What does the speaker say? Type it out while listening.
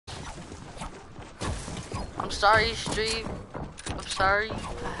sorry, stream. I'm sorry.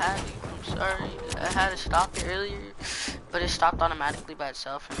 I'm sorry. I had to stop it earlier, but it stopped automatically by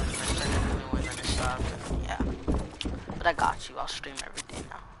itself, and then I started a new one, and then it stopped. And yeah. But I got you. I'll stream every day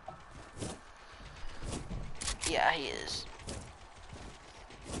now. Yeah, he is.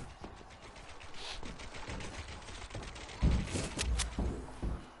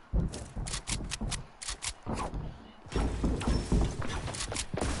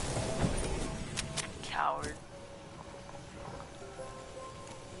 Coward.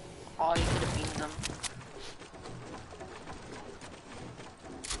 Oh, you could have beamed them.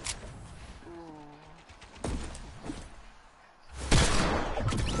 Ooh.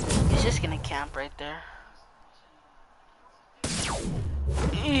 He's just gonna camp right there.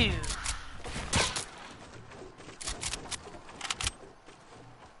 Ew.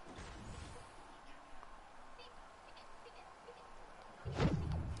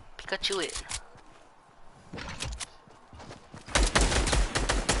 Pikachu it.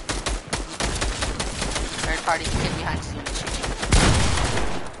 Third party can get behind scenes.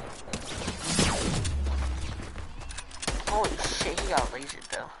 Holy shit, he got lasered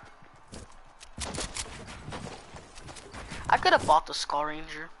though. I could have bought the Skull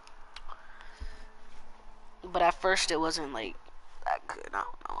Ranger, but at first it wasn't like that good. I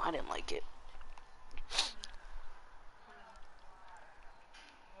don't know, I didn't like it.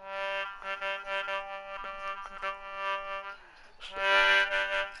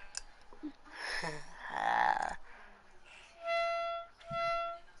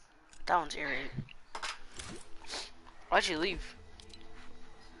 That one's eerie. Why'd you leave?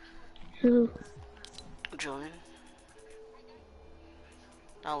 Who? Julian.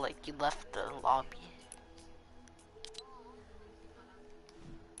 No, like you left the lobby.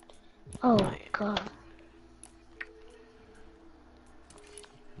 Oh god.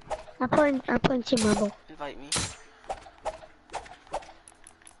 I'm playing Team Rumble. Invite me.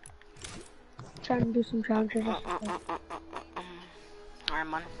 Trying to do some challenges. Alright,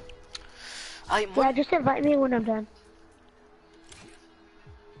 man. Yeah, just invite me when I'm done.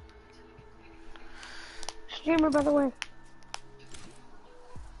 Streamer, by the way.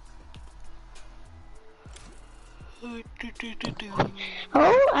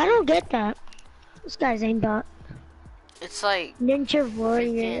 Oh, I don't get that. This guy's aimbot. It's like Ninja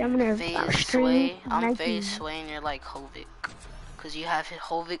Warrior. I'm gonna stream. I'm Phase Sway and you're like Hovic. Cause you have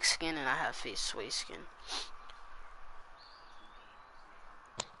Hovic skin and I have Phase Sway skin.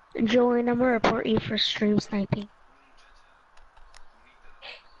 Julian, I'm gonna report you for stream sniping.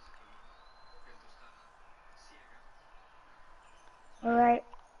 Alright.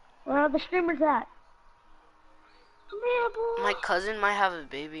 Where are the streamers at? Come here, boy. My cousin might have a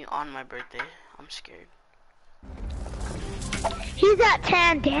baby on my birthday. I'm scared. He's at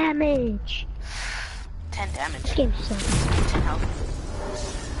 10 damage. 10 damage. This game sucks. 10 health.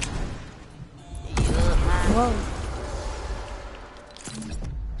 Yeah, man. Whoa.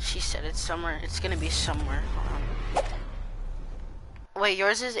 She said it's summer. It's gonna be somewhere. Wait,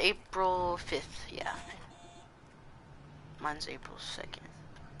 yours is April 5th. Yeah. Mine's April 2nd.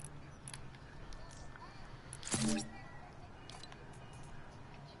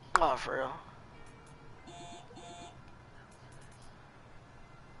 Oh, for real.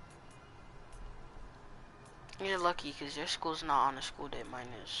 You're lucky because your school's not on a school day. Mine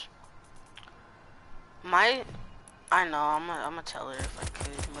is. I know, I'm gonna tell her if I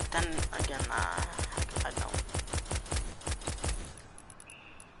could, but then again, nah, I don't.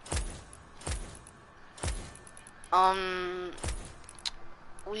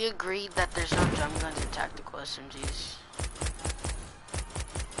 We agreed that there's no drum guns and tactical SMGs.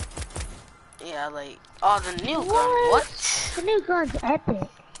 Yeah, like, oh, the new gun, what? The new gun's epic.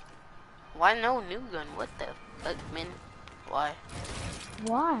 Why no new gun? What the fuck, man? Why?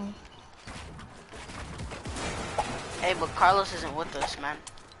 Why? Hey, but Carlos isn't with us, man.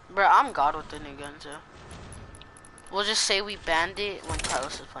 Bro, I'm God with the new gun, too. We'll just say we banned it when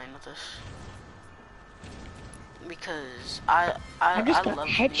Carlos is playing with us. Because I just love got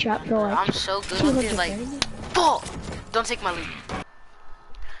headshot for like I'm so good with it, like, ball! Don't take my lead.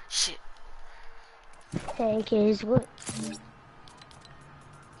 Shit. Take his wood.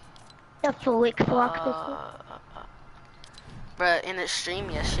 The flick flock Bruh, in the stream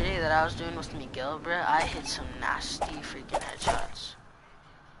yesterday that I was doing with Miguel, bruh, I hit some nasty freaking headshots.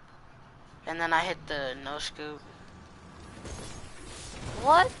 And then I hit the no scoop.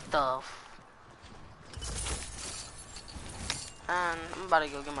 What the f? And I'm about to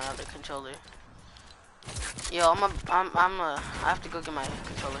go get my other controller. Yo, I have to go get my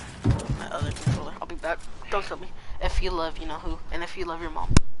controller. My other controller. I'll be back. Don't kill me. If you love, you know who. And if you love your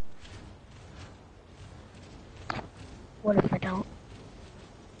mom. What if I don't?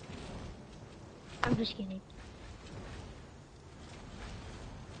 I'm just kidding.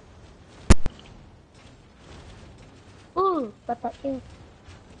 Ooh, got that kill.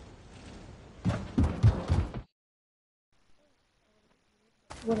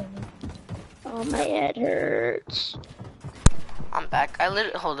 Whatever. Oh, my head hurts. I'm back.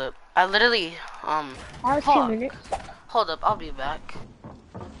 Hold up. I literally, That was hold 2 minutes. Hold up, I'll be back.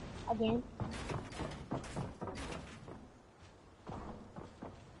 Again.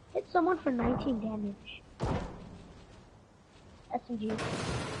 Hit someone for 19 damage. SMG.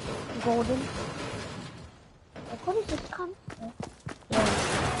 Golden. Like, what is this concept? Yeah.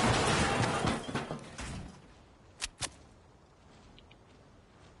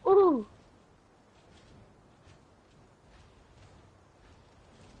 Ooh.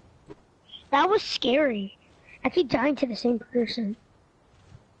 That was scary. I keep dying to the same person.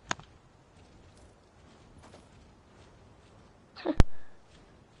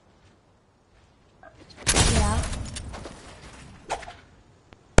 Yeah.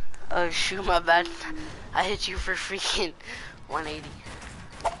 Oh shoot, my bad. I hit you for freaking 180.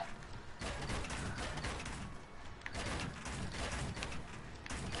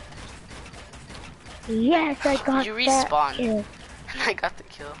 Yes, I got You that respawned, kill. and I got the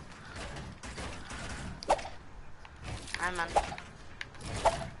kill. Hi, man.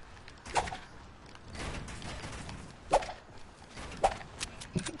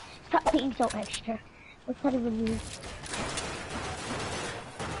 Stop being so extra. What's that even mean?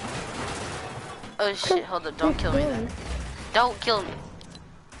 Oh shit, hold up, don't kill me then. Don't kill me.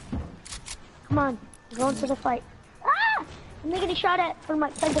 Come on, go into the fight. Ah! I'm getting shot at from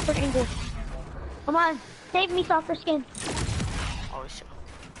like 10 different angles. Come on, save me, soccer skin. Oh shit.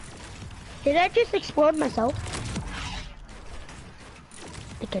 Did I just explode myself?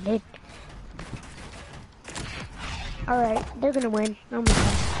 I think I did. Alright, they're gonna win. Oh my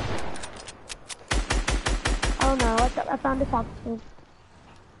god. Oh no, I found a soccer skin.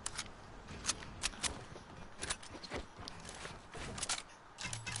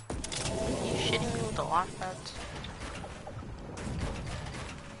 You shitting me with the launch pads?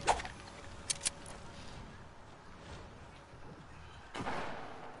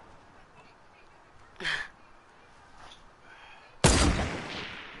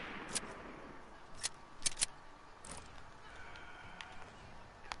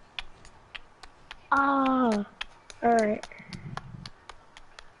 Ah, alright.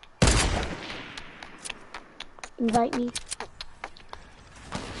 Invite me.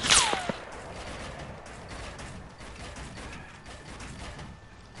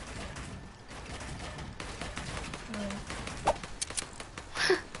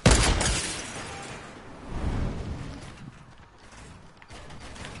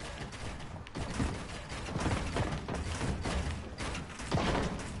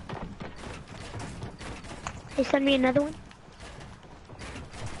 Hey, send me another one.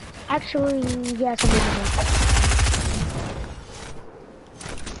 Actually, yeah, send me another one.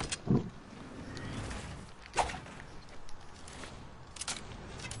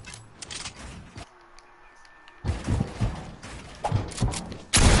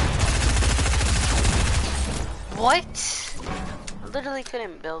 What? I literally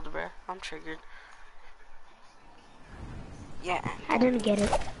couldn't build, bruh. I'm triggered. Yeah. I didn't get it.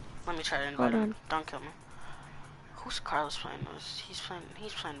 Let me try to invite him. Don't kill me. Who's Carlos playing with? He's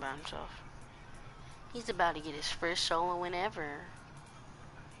playing by himself. He's about to get his first solo win ever.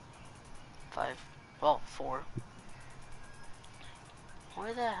 5. Well, 4.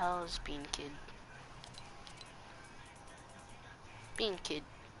 Where the hell is Bean Kid? Bean Kid.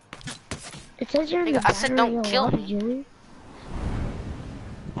 It says you're in the I said don't kill me. Julian.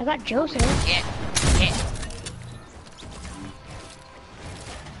 I got Joseph. Yeah.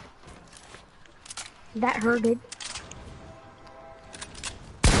 That hurted.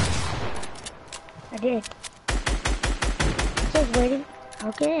 I did. It says waiting.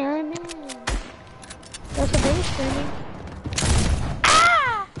 Okay, I know. That's a base training.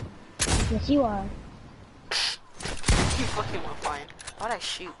 Ah! Yes, you are. You fucking were fine. Why'd I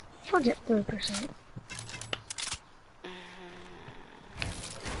shoot? This one's at 3%.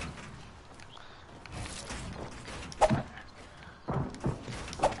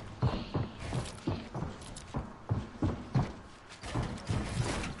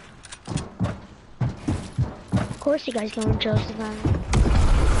 Of course you guys going Joseph on.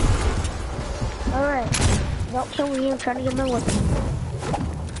 Alright. Don't kill me, I'm trying to get my weapon.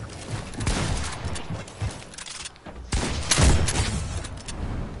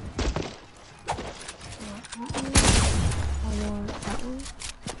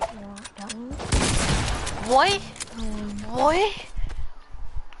 What? Boy?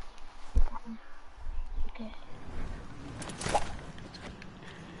 Okay.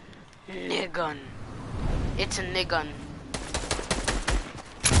 Niggun. It's a niggun.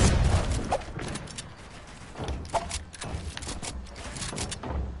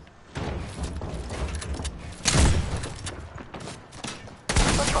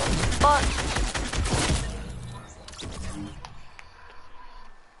 What?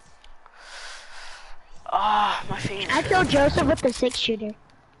 Ah, my fingers. I killed Joseph with the 6-shooter.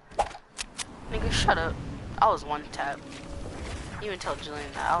 Nigga, shut up. I was one tap. Even tell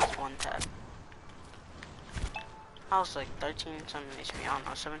Julian that I was one tap. I was like 13 something HP, I don't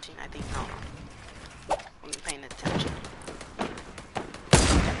know, 17 I think, I don't know. Wasn't paying attention.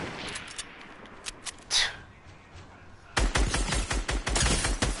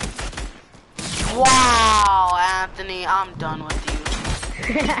 Wow, Anthony, I'm done with you.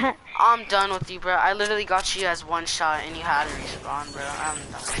 I'm done with you, bro. I literally got you as one shot and you had to respawn, bro. I'm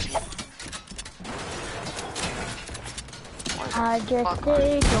done with you. I just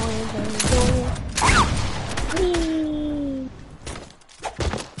stay going. Whee!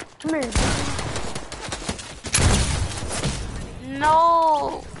 Come here.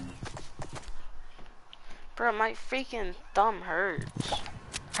 No! Bro, my freaking thumb hurts.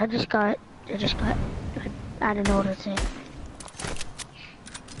 I don't know what to say.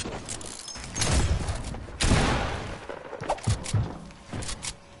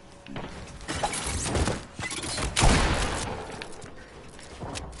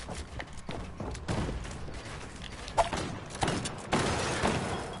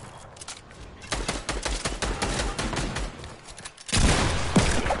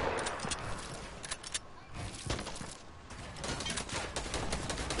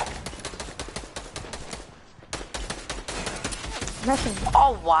 Nothing.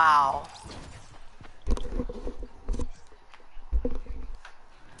 Oh, wow.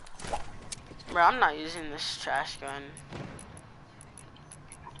 Bro, I'm not using this trash gun.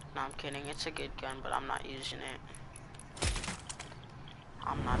 No, I'm kidding. It's a good gun, but I'm not using it.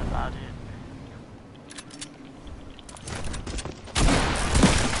 I'm not about it.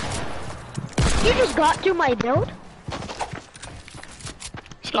 You just got through my build?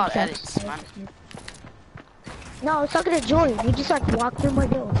 It's called edits, man. No, I was talking to Julian. You just like walked through my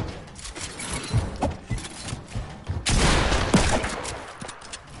build.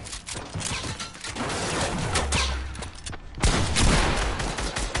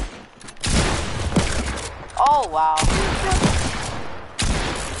 Oh, wow.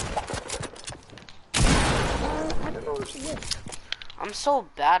 I don't know what to do. I'm so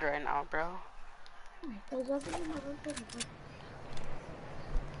bad right now, bro.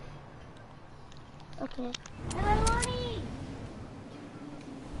 Okay.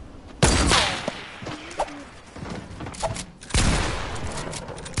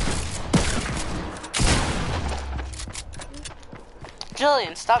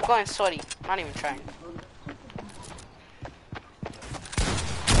 Julian, stop going sweaty. I'm not even trying.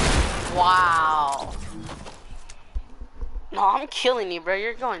 Wow. No, I'm killing you, bro.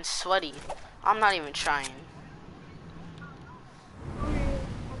 You're going sweaty. I'm not even trying.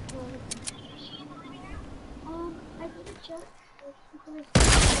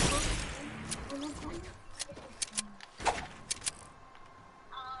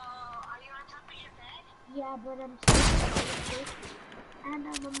 Yeah, but I'm still and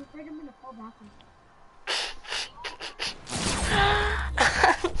I'm afraid I'm gonna fall backwards.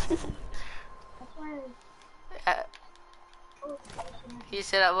 That's why He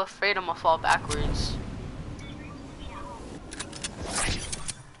said I'm afraid I'm gonna fall backwards.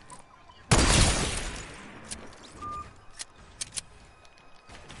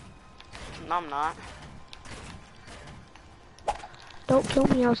 No, I'm not. Don't kill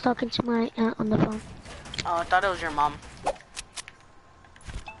me, I was talking to my aunt on the phone. Oh, I thought it was your mom.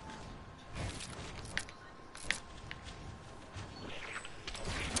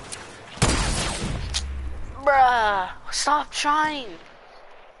 Bruh, stop trying.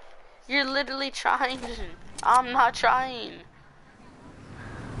 You're literally trying. I'm not trying.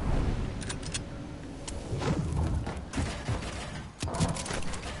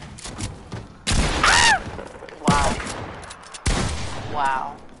 Wow.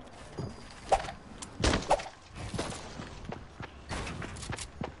 Wow.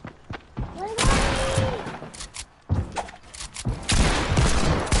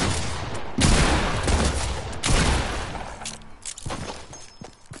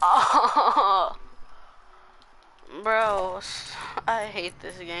 Oh, bro, I hate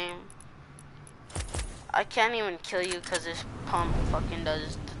this game. I can't even kill you because this pump fucking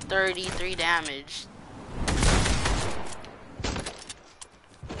does 33 damage.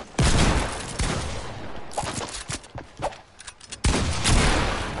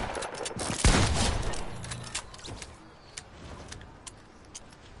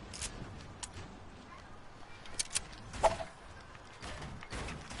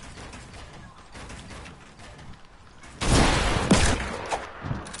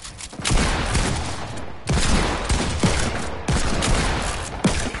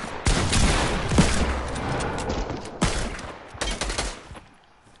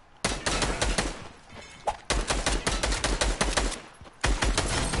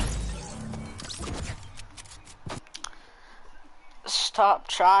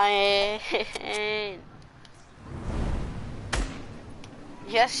 trying.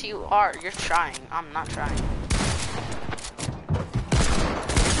 Yes, you are. You're trying. I'm not trying.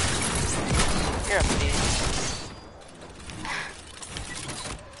 You're a bitch.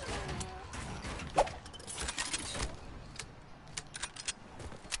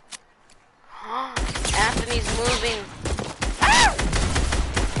 Anthony's moving. Ah!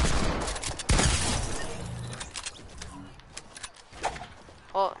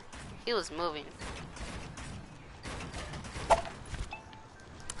 Oh, he was moving.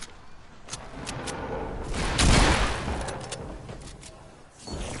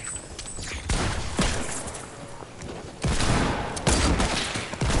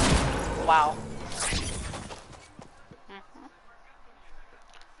 Wow.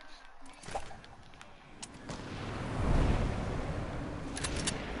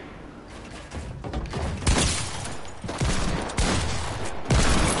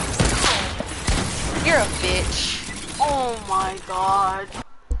 You're a bitch. Oh my god.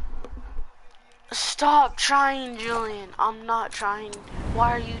 Stop trying, Julian. I'm not trying.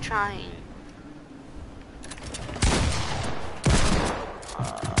 Why are you trying?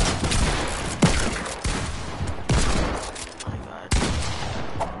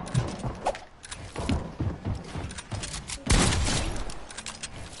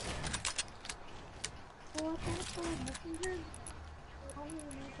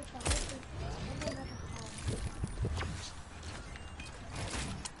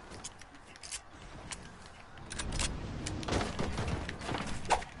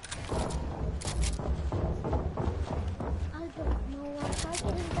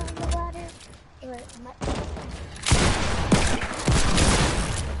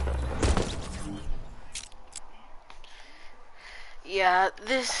 Yeah,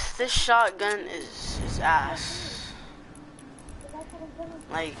 this shotgun is ass.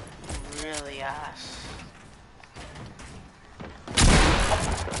 Like really ass.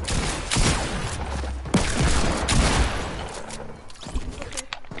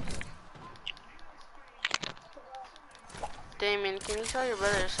 Damien, can you tell your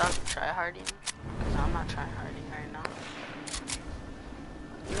brother to stop tryharding? Cause I'm not tryharding right now.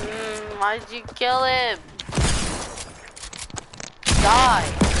 Why'd you kill him? Die!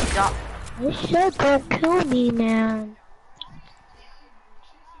 Die! You should don't kill me, man.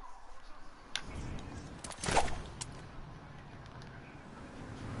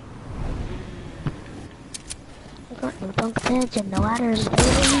 I got no bunk beds and the ladder is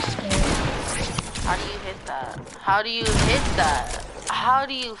really scary. How do you hit that? How do you hit that? How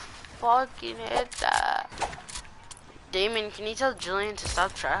do you fucking hit that? Damon, can you tell Julian to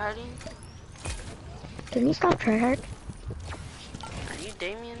stop tryharding? Can you stop tryhard? Are you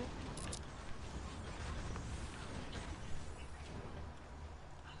Damien?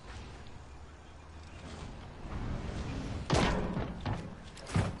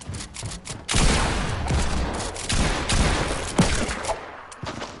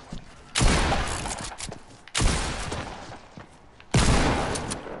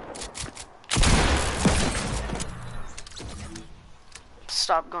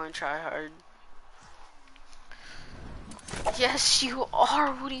 Stop going tryhard. Yes, you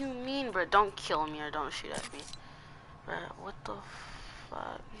are. What do you mean, bro? Don't kill me or don't shoot at me. Bro, what the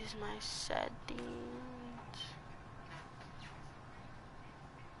fuck is my settings?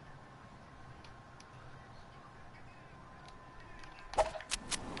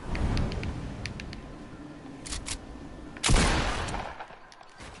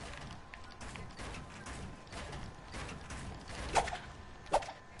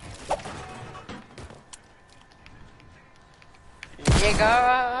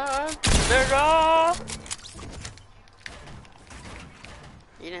 Nigga!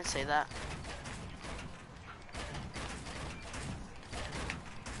 You didn't say that.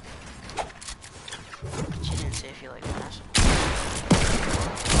 But you didn't say if you like my ass.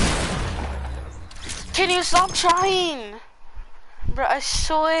 Can you stop trying? Bro, I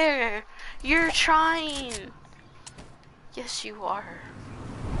swear. You're trying. Yes, you are.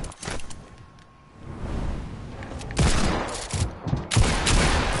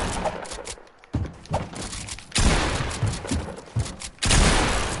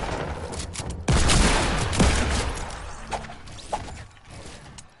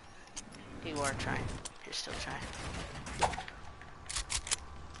 You are trying. You're still trying.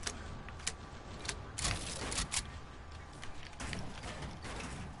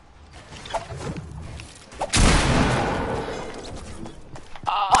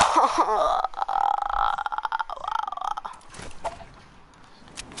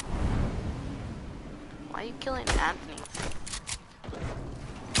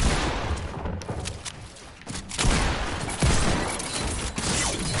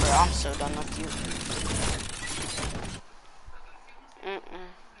 I'm so done with you.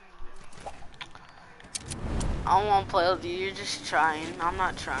 I don't want to play with you. You're just trying. I'm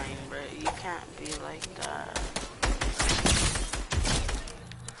not trying, bro. You can't be like that.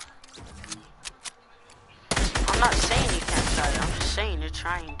 I'm not saying you can't try. I'm just saying you're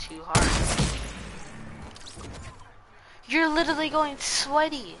trying too hard. You're literally going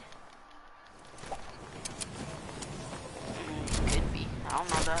sweaty. Could be. I don't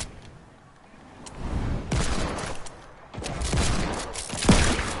know that.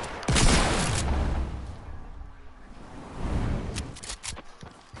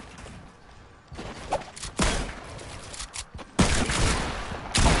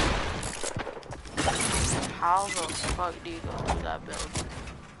 How the fuck do you go through that building?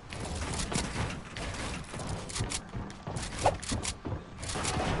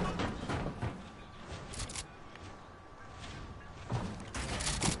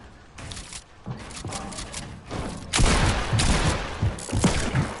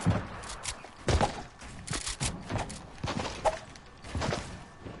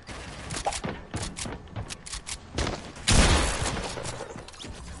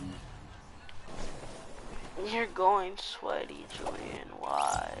 You're going sweaty, Julian.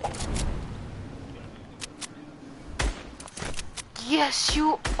 Why? Yes,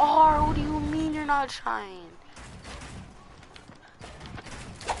 you are. What do you mean you're not trying?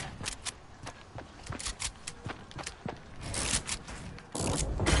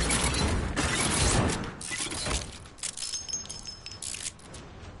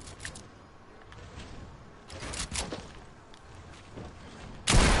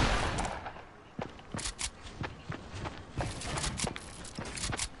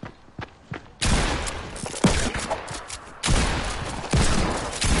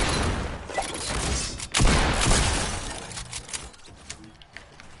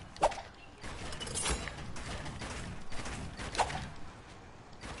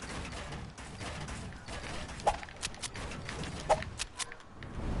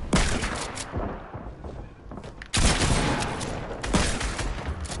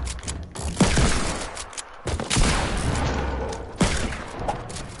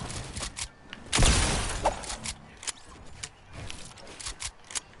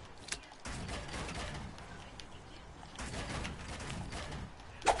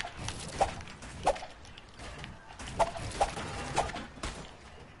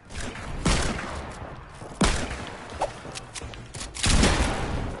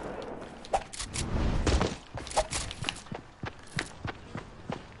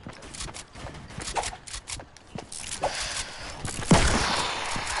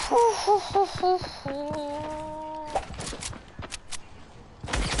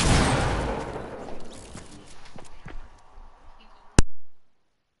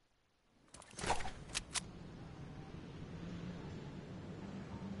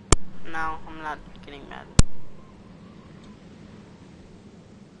 No, I'm not getting mad.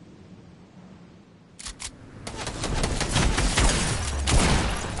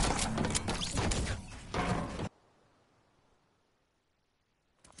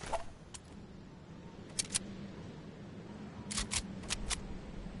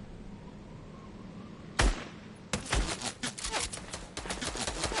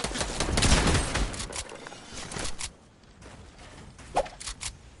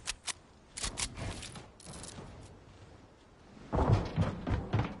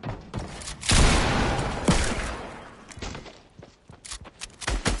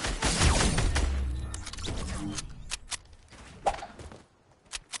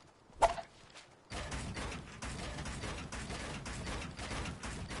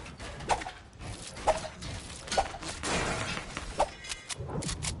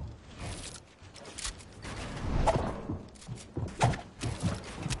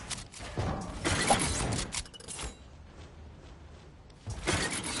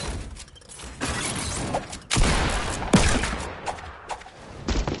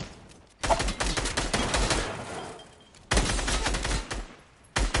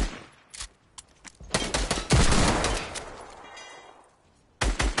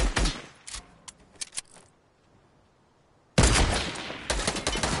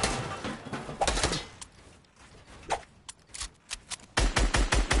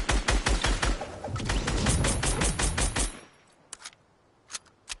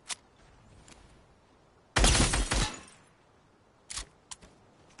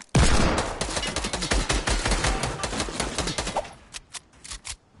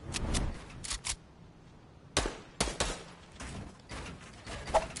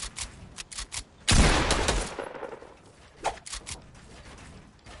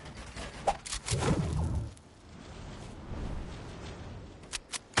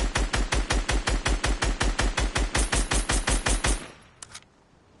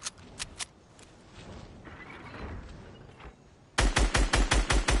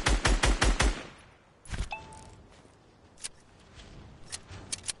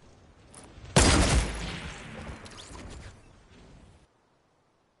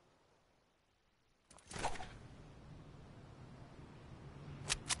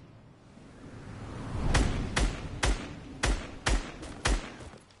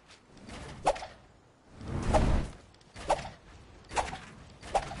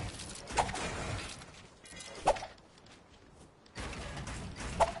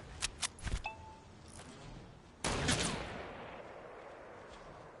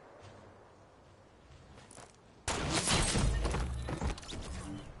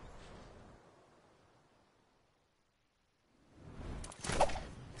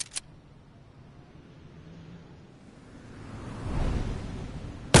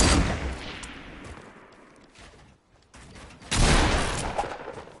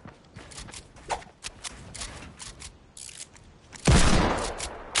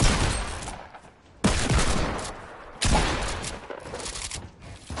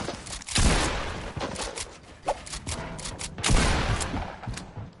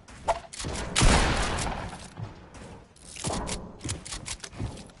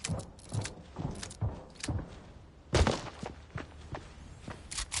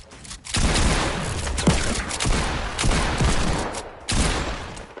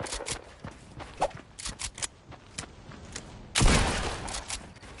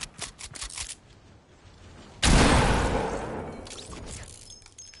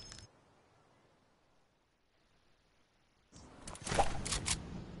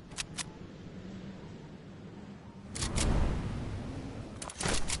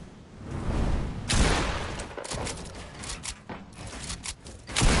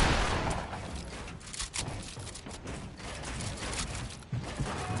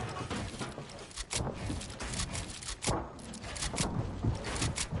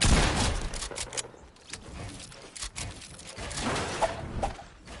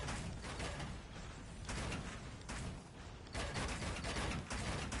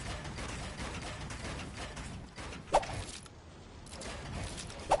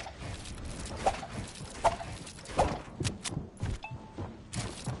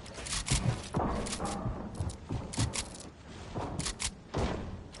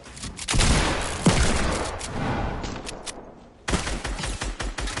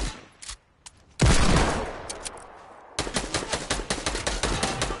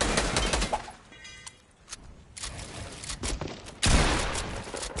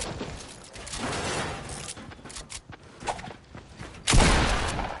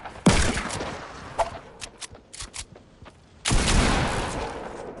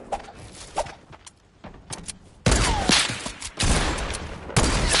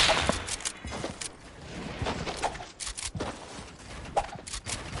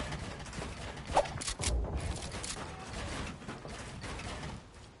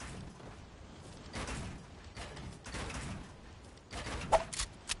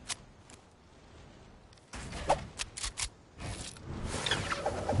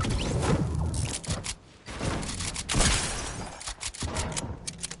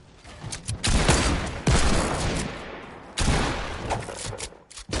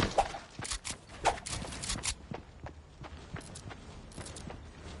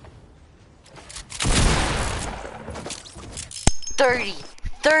 30,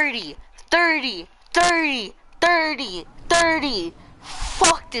 30, 30, 30, 30, 30.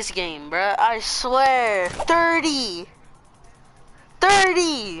 Fuck this game, bruh. I swear. 30.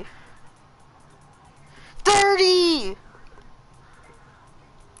 30. 30.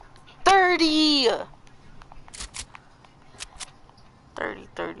 30. 30,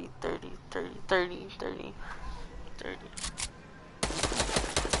 30, 30, 30, 30, 30, 30.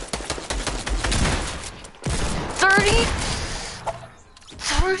 30?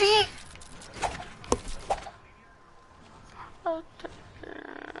 30?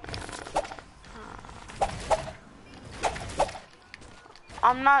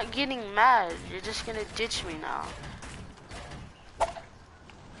 I'm not getting mad. You're just gonna ditch me now.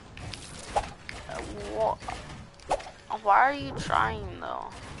 What? Why are you trying though?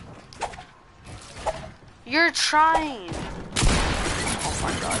 You're trying. Oh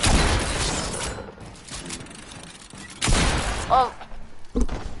my god. Oh.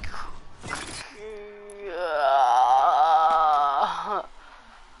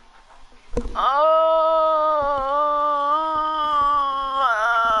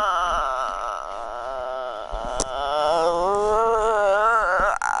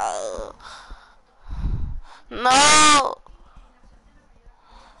 No.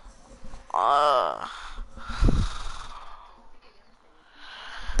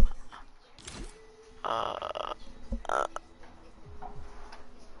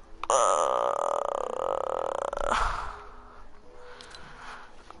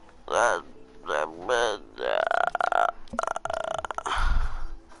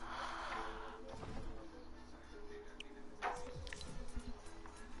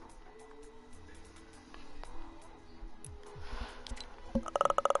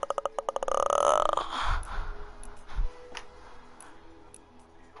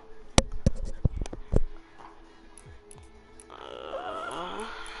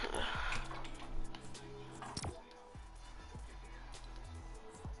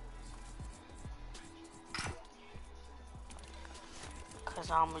 Cause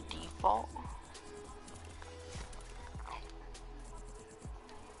I'm a default.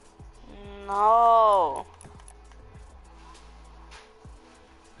 No.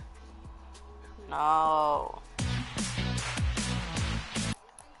 No.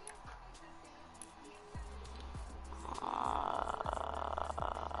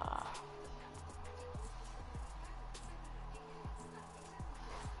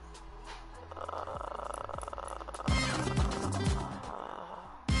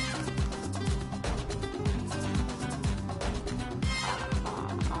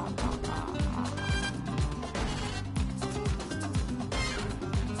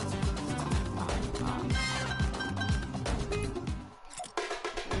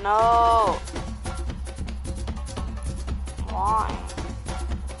 No. Why?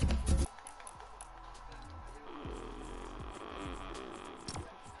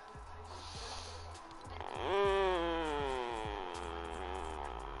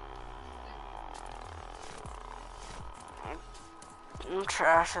 I'm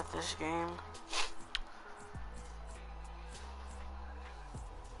trash at this game.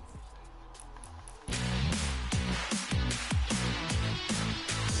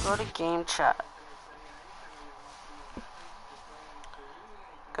 Go to game chat.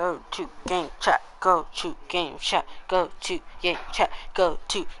 Go to game chat. Go to game chat. Go to game chat. Go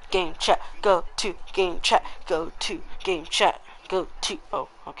to game chat. Go to game chat. Go to game chat. Go to. Oh,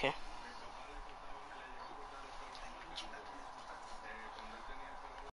 okay.